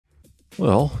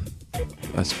Well,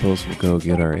 I suppose we'll go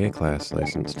get our A-class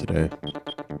license today.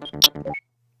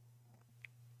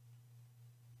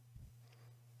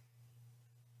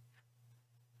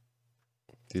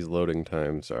 These loading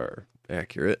times are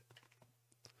accurate.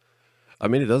 I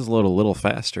mean, it does load a little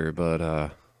faster,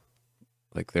 but,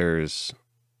 like, there's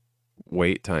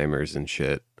wait timers and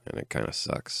shit, and it kind of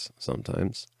sucks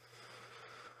sometimes.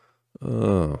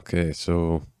 Oh, okay,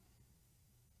 so...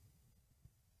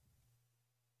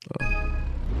 Oh.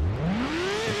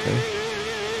 Okay.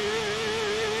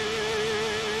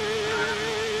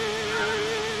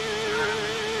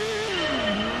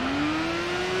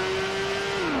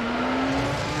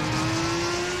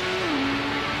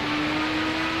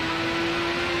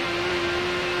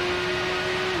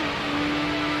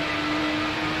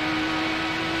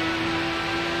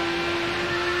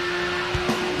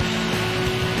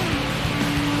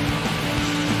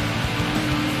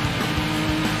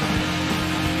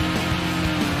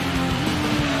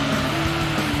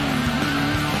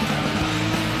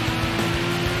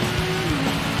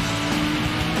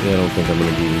 Yeah, I don't think I'm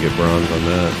going to even get bronze on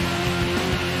that.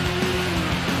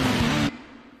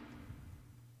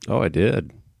 Oh, I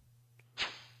did.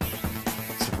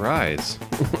 Surprise.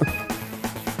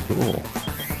 Cool.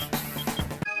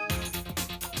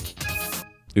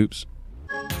 Oops.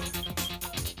 Alright,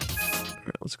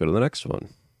 let's go to the next one.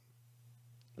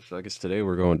 So I guess today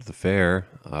we're going to the fair.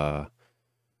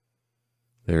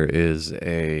 There is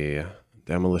a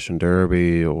demolition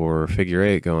derby or figure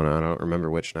eight going on. I don't remember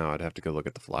which now. I'd have to go look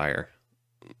at the flyer.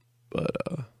 But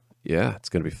yeah, it's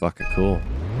gonna be fucking cool.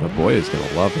 My boy is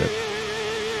gonna love it.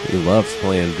 He loves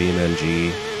playing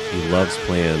BeamNG. He loves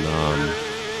playing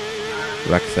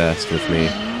Wreckfest with me.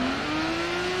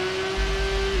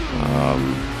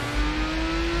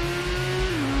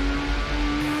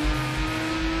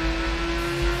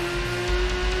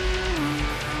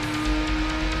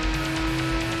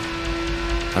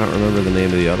 I don't remember the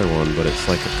name of the other one, but it's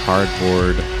like a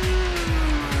cardboard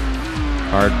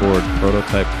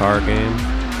prototype car game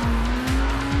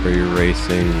where you're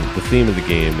racing. The theme of the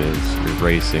game is you're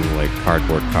racing like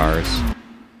cardboard cars.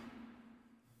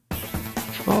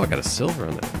 Oh, I got a silver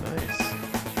on that.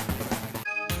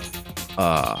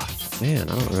 Nice. Man,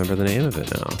 I don't remember the name of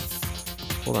it now.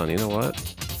 Hold on, you know what?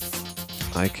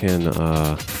 I can,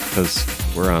 because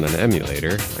we're on an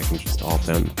emulator, I can just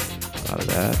alt-em out of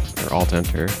that, or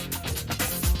alt-enter.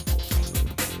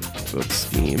 Go to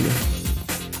Steam.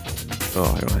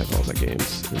 Oh, I don't have all my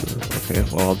games. Okay,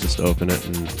 well, I'll just open it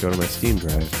and go to my Steam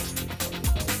drive.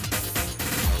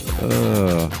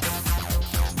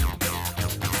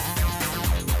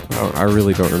 I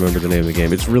really don't remember the name of the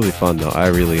game. It's really fun, though. I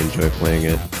really enjoy playing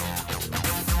it.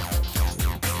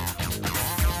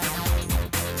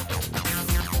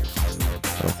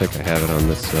 I don't think I have it on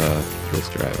this this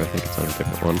drive. I think it's on a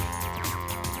different one.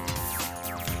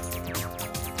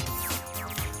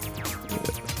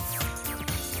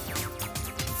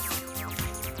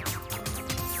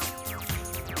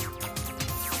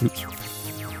 Oops.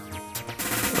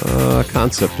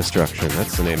 Concept Destruction.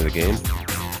 That's the name of the game.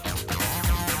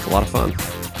 It's a lot of fun.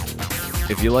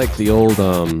 If you like the old,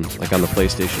 like on the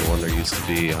PlayStation 1, there used to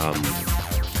be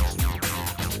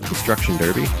Destruction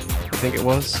Derby, I think it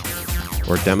was,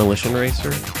 or Demolition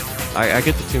Racer. I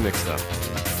get the two mixed up.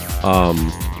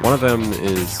 One of them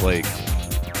is like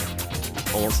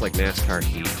almost like NASCAR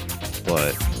Heat,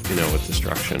 but you know, with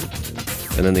destruction,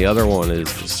 and then the other one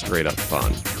is just straight up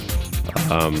fun.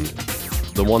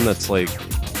 The one that's like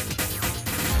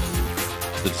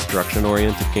the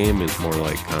destruction-oriented game is more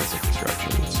like Concept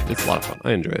Destruction. It's a lot of fun.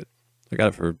 I enjoy it. I got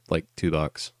it for like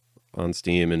 $2 on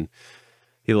Steam, and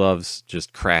he loves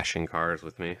just crashing cars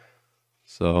with me.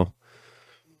 So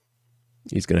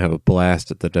he's gonna have a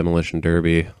blast at the Demolition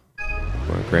Derby.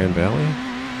 We're on Grand Valley?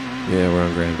 Yeah, we're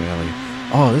on Grand Valley.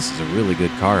 Oh, this is a really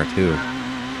good car, too.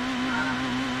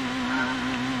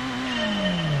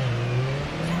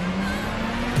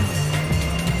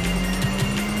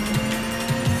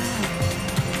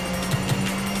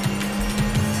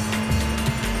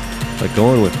 Like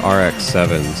going with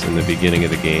RX-7s in the beginning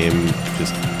of the game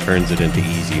just turns it into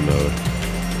easy mode.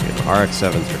 You know,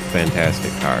 RX-7s are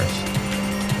fantastic cars.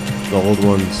 The old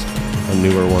ones, the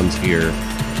newer ones here,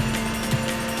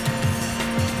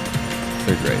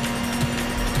 they're great.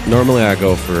 Normally I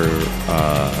go for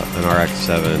an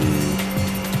RX-7,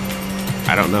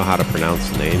 I don't know how to pronounce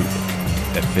the name,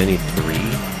 ep5.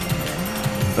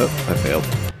 Oh, I failed.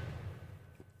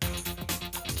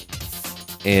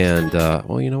 And,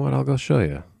 well, you know what? I'll go show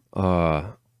you.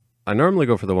 I normally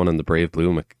go for the one in the Brave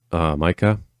Blue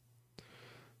mica.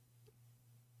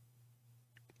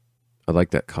 I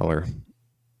like that color.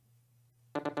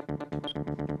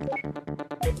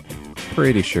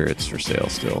 pretty sure it's for sale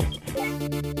still.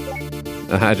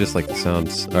 I just like the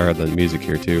sounds, or the music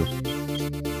here too.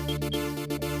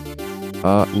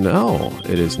 No,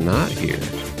 it is not here.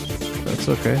 That's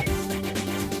okay.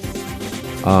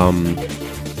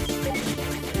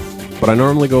 But I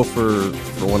normally go for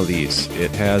one of these.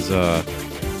 It has, I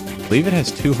believe it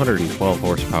has 212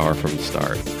 horsepower from the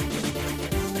start.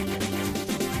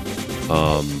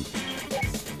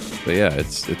 But yeah,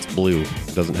 it's blue.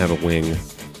 It doesn't have a wing.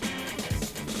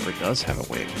 Or it does have a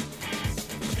wing.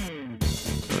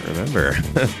 I don't remember.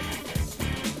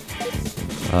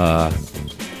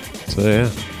 So yeah.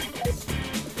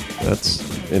 That's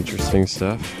interesting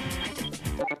stuff.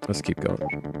 Let's keep going.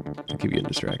 I'll keep getting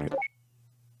distracted.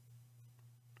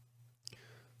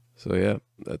 So yeah,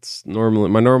 that's normally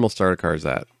my normal starter car is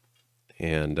that.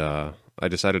 And I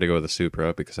decided to go with the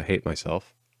Supra because I hate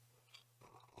myself.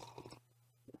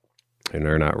 And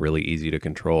they're not really easy to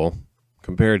control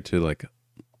compared to like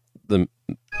the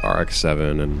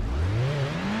RX-7 and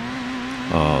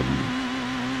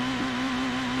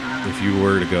if you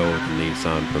were to go with the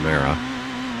Nissan Primera.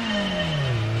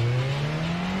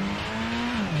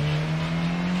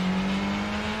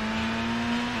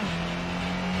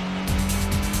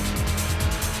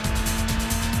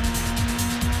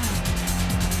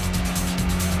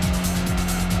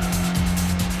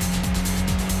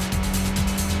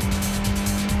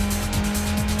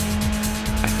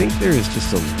 I think there is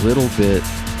just a little bit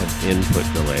of input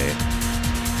delay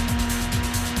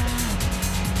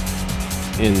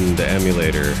in the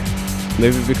emulator,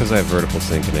 maybe because I have vertical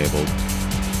sync enabled,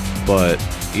 but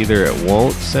either it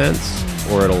won't sense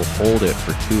or it'll hold it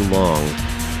for too long,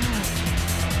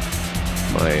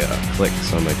 my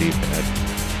clicks on my D-pad.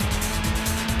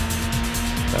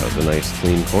 That was a nice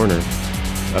clean corner.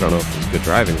 I don't know if it was a good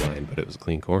driving line, but it was a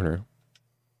clean corner.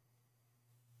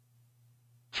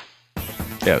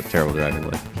 Yeah, it was a terrible driving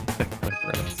line.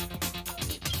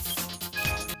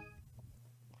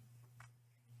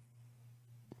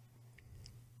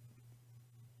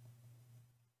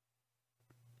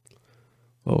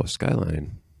 Oh, a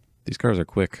Skyline. These cars are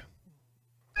quick.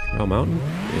 Trial Mountain?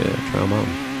 Yeah, Trial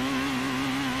Mountain.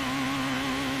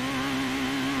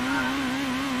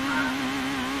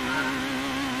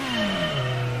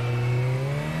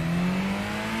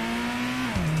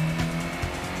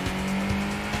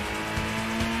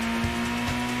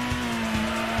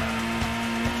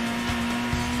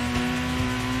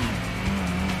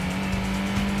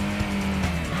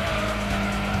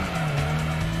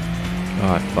 Oh,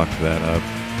 I fucked that up.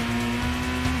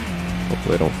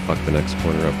 Hopefully I don't fuck the next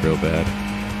corner up real bad.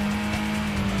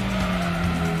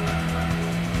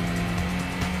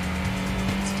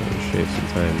 Let's shave some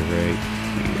time right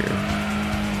here.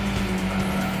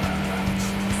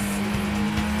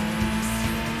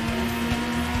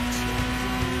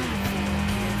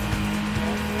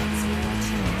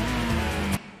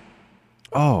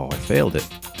 Oh, I failed it.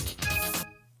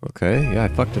 Okay, yeah, I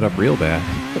fucked it up real bad.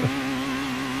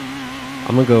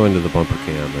 I'm gonna go into the bumper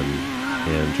cam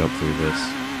and jump through this.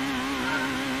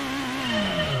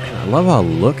 Man, I love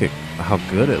how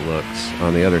good it looks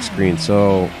on the other screen.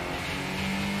 So,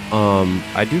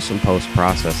 I do some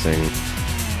post-processing,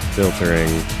 filtering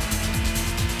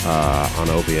on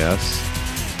OBS.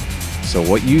 So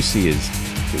what you see is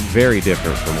very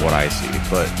different from what I see.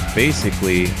 But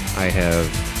basically, I have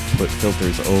put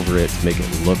filters over it to make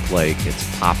it look like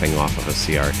it's popping off of a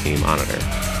CRT monitor.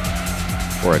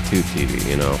 Or a tube TV,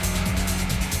 you know.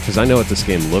 Because I know what this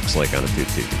game looks like on a tube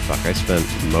TV. Fuck, I spent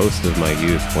most of my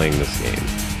youth playing this game.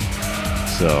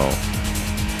 So,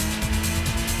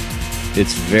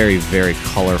 it's very, very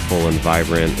colorful and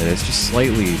vibrant, and it's just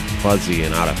slightly fuzzy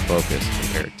and out of focus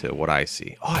compared to what I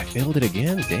see. Oh, I failed it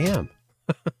again? Damn.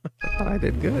 I thought I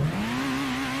did good.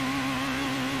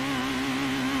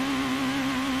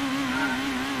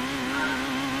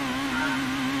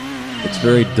 It's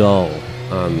very dull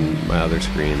on my other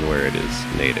screen where it is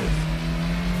native.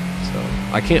 So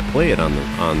I can't play it on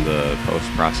the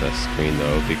post-process screen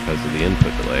though because of the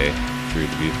input delay through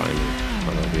the viewfinder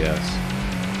on OBS.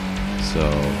 So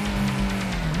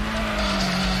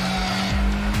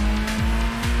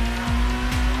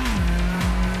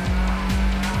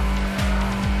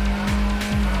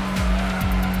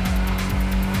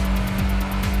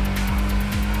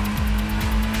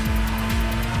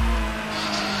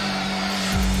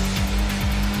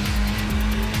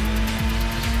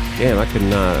damn, I could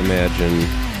not imagine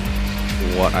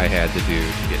what I had to do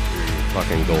to get through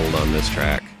fucking gold on this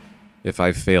track if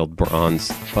I failed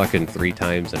bronze fucking 3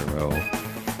 times in a row.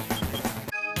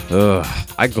 Ugh,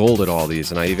 I golded all these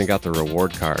and I even got the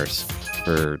reward cars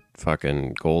for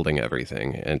fucking golding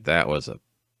everything, and that was a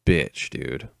bitch,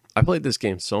 dude. I played this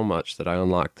game so much that I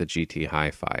unlocked the GT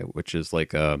Hi-Fi, which is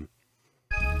like a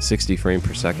 60 frame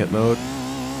per second mode.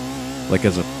 Like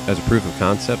as a proof of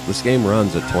concept, this game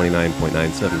runs at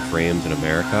 29.97 frames in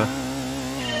America,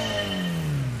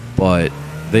 but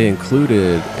they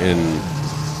included in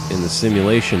the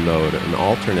simulation mode an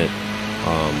alternate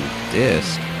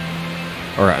disc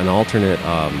or an alternate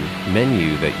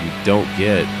menu that you don't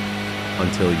get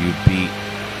until you beat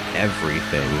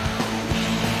everything,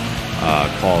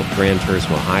 called Gran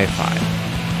Turismo Hi-Fi,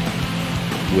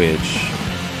 which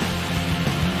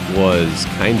was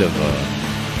kind of a,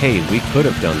 hey, we could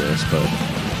have done this, but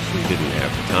we didn't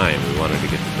have the time. We wanted to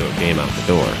get the game out the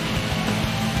door,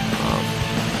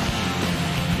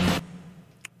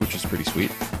 which is pretty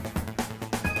sweet.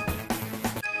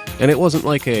 And it wasn't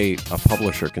like a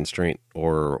publisher constraint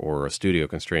or a studio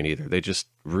constraint either. They just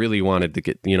really wanted to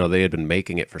get, you know, they had been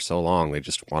making it for so long, they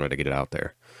just wanted to get it out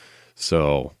there.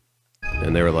 So,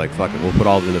 and they were like, fuck it, we'll put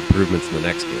all the improvements in the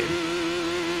next game.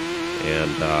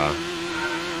 And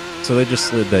so they just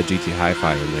slid that GT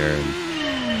Hi-Fi in there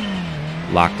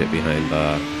and locked it behind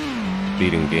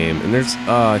beating game. And there's,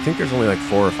 I think there's only like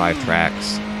 4 or 5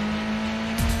 tracks,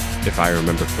 if I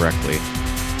remember correctly.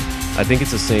 I think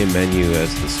it's the same menu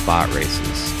as the spot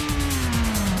races.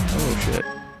 Oh shit.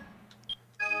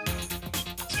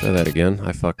 Let's try that again.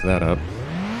 I fucked that up.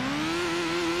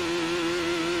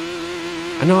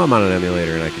 I know I'm on an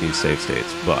emulator and I can use save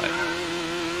states, but I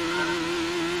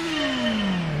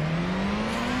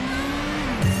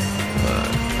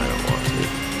don't want to.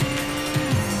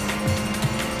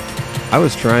 I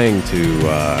was trying to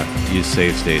use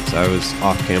save states. I was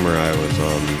off camera. I was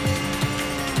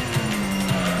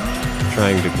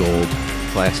trying to gold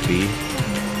Class B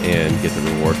and get the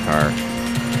reward car,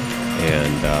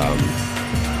 and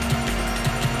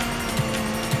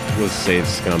was save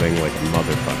scumming like a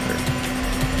motherfucker.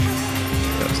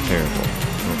 That was terrible.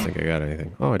 I don't think I got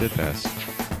anything. Oh, I did pass.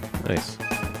 Nice.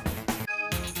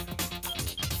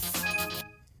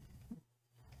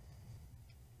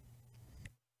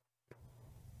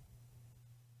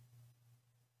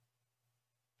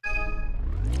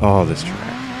 Oh, this track.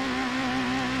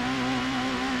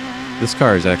 This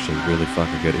car is actually really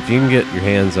fucking good. If you can get your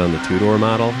hands on the 2-door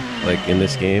model, like in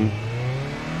this game,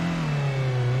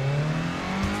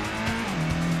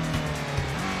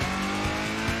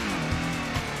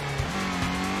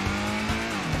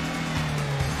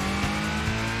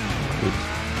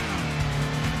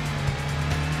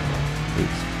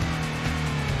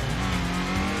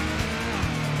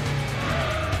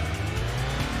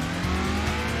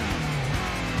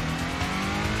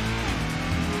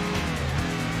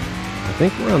 I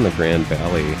think we're on the Grand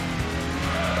Valley.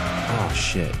 Oh,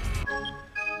 shit.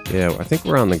 Yeah, I think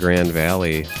we're on the Grand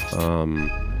Valley track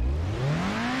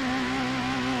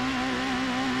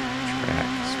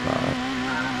spot.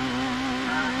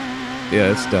 Yeah,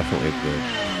 it's definitely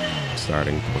the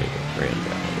starting point of Grand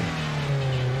Valley.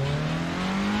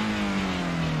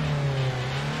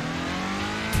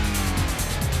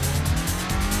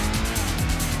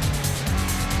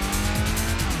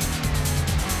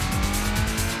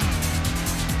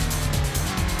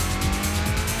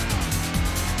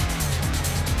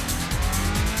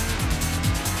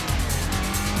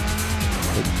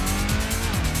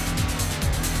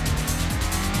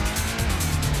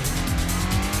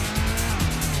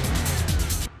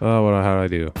 Oh, how did I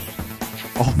do?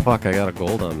 Oh, fuck, I got a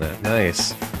gold on that.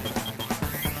 Nice.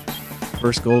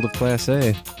 First gold of Class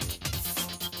A.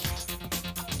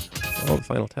 Oh, the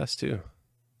final test, too.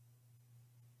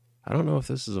 I don't know if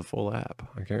this is a full app.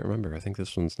 I can't remember. I think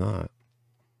this one's not.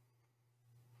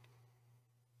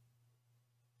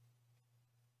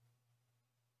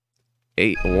 –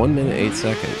 1 minute, 8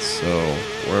 seconds. So,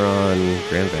 we're on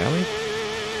Grand Valley?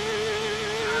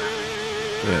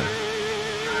 Yeah.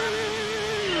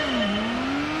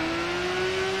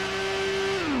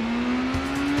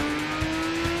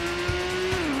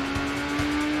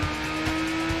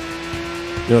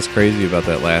 You know what's crazy about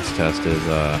that last test is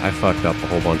I fucked up a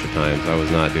whole bunch of times. I was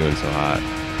not doing so hot.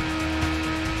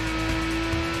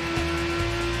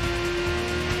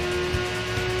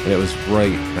 And it was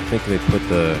right, I think they put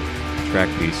the track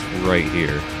piece right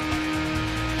here.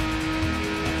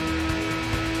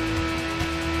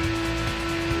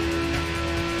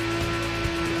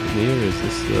 Neither is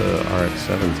this the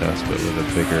RX-7 test, but with a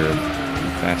bigger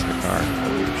and faster car.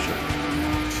 Oh shit.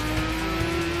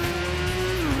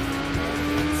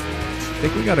 I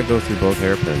think we gotta go through both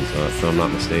hairpins, if I'm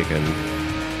not mistaken.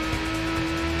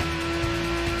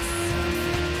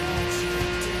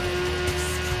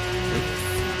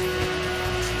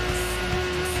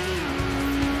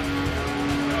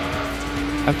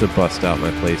 I have to bust out my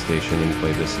PlayStation and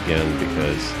play this again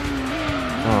because,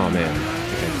 oh man, I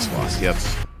think I just lost. Yep,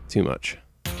 too much.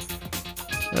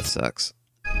 That sucks.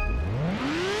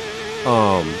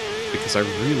 Because I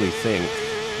really think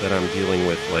that I'm dealing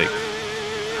with like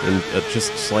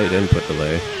just slight input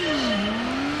delay.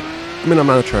 I mean, I'm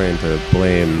not trying to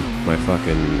blame my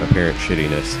fucking apparent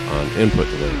shittiness on input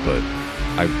delay, but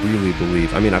I really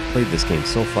believe, I mean, I've played this game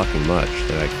so fucking much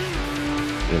that I,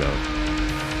 you know,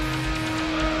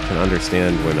 can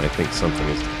understand when I think something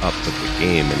is up with the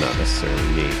game and not necessarily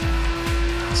me.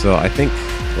 So I think,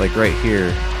 like right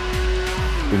here,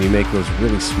 when you make those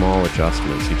really small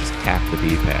adjustments, you just tap the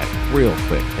D-pad real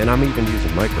quick. And I'm even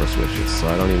using micro switches, so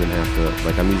I don't even have to,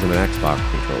 like, I'm using an Xbox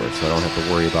controller, so I don't have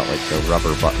to worry about, like, the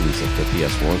rubber buttons that the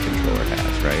PS1 controller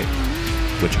has, right?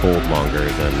 Which hold longer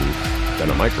than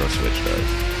a micro switch does.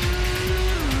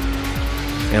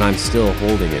 And I'm still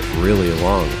holding it really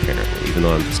long, apparently, even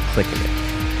though I'm just clicking it.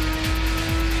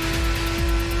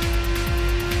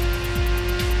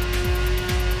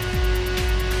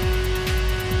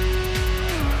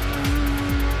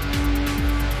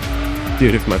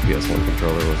 Dude, if my PS1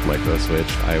 controller was micro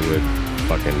switch, I would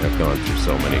fucking have gone through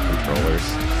so many controllers.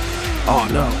 Oh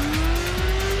no!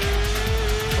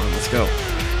 Come on, let's go.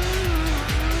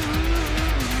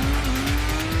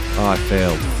 Oh, I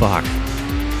failed. Fuck.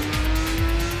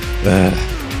 Ugh.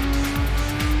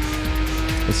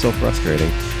 It's so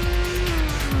frustrating.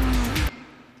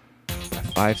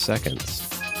 5 seconds.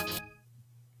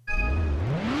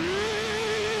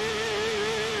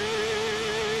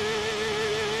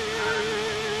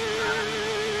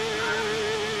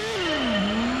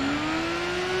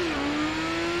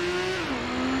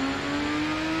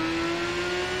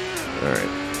 Alright.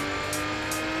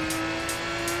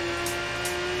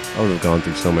 I would have gone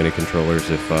through so many controllers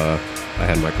if I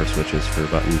had micro switches for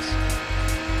buttons.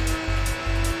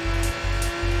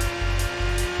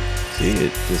 See,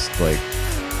 it just like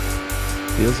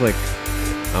feels like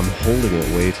I'm holding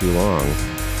it way too long.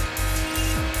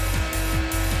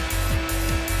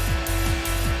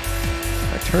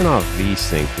 I turn off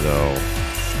VSync though.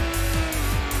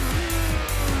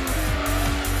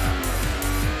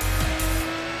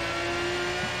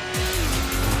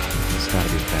 Gotta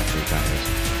be factory tires.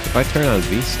 If I turn on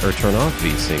turn off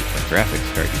VSync, my graphics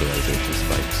card utilization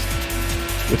spikes,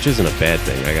 which isn't a bad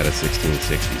thing. I got a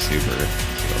 1660 Super,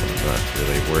 so I'm not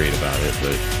really worried about it.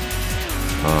 But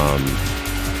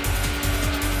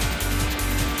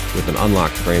with an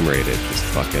unlocked frame rate, it just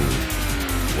fucking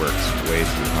works way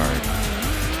too hard.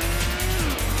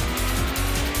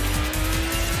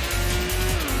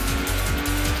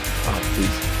 Oh,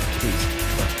 please,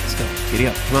 come on, let's go. Giddy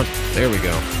up, come on. There we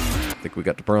go. I think we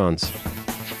got the bronze.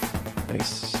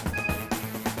 Nice.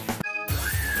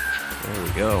 There we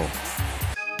go.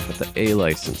 Got the A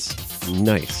license.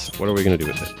 Nice. What are we going to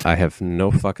do with it? I have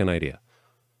no fucking idea.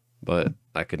 But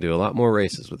I can do a lot more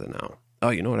races with it now. Oh,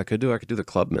 you know what I could do? I could do the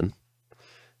Clubman.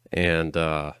 And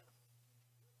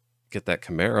get that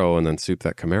Camaro and then soup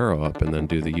that Camaro up and then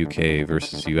do the UK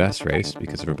versus US race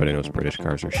because everybody knows British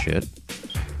cars are shit.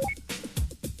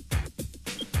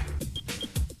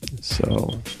 So...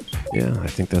 yeah, I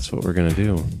think that's what we're going to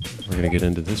do. We're going to get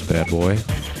into this bad boy.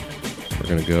 We're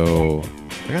going to go...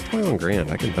 I got my own Gran.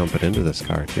 I can dump it into this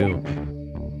car, too.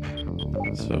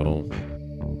 So...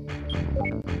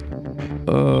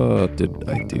 did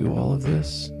I do all of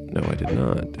this? No, I did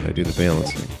not. Did I do the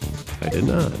balancing? I did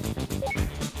not.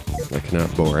 I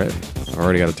cannot bore it. I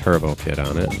already got a turbo kit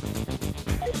on it.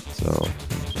 So...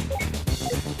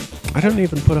 I don't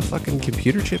even put a fucking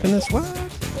computer chip in this. What?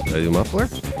 Did I do muffler?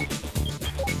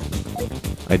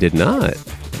 I did not.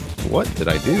 What did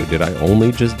I do? Did I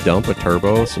only just dump a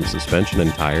turbo, some suspension,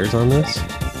 and tires on this?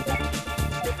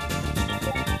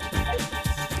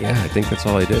 Yeah, I think that's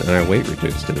all I did. And I weight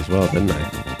reduced it as well, didn't I?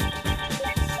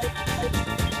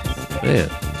 Man.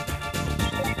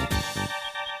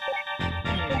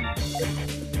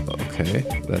 Okay,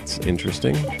 that's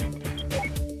interesting.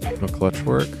 No clutch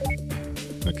work.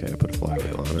 Okay, I put a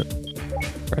flywheel on it.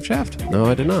 Drive shaft? No,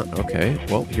 I did not. Okay,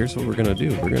 well, here's what we're going to do.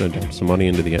 We're going to dump some money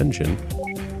into the engine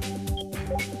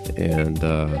and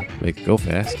make it go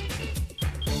fast.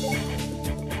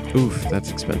 Oof, that's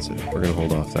expensive. We're going to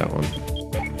hold off that one.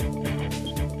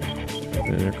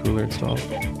 An intercooler installed.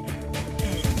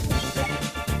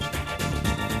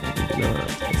 Maybe not.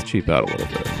 Let's cheap out a little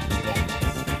bit.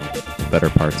 Better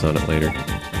parts on it later.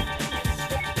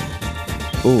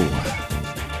 Ooh.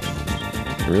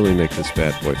 Can really make this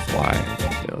bad boy fly.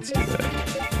 Yeah, let's do that.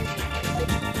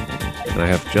 And I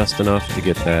have just enough to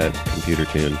get that computer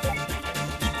tune.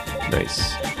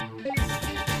 Nice.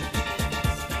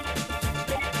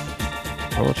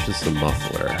 How much is the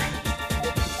muffler?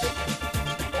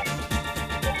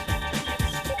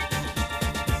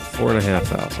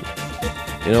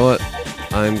 $4,500. You know what?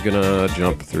 I'm gonna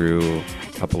jump through a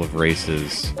couple of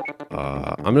races.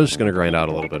 I'm just gonna grind out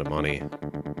a little bit of money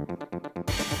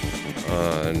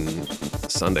on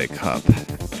Sunday Cup,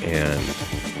 and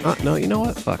no, you know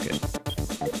what? Fuck it.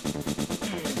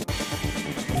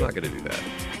 I'm not gonna do that.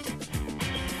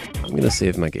 I'm gonna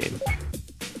save my game.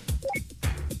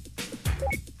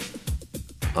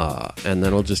 And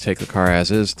then we'll just take the car as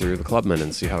is through the Clubman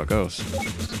and see how it goes.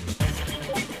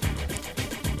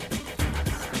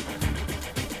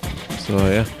 So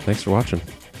yeah, thanks for watching.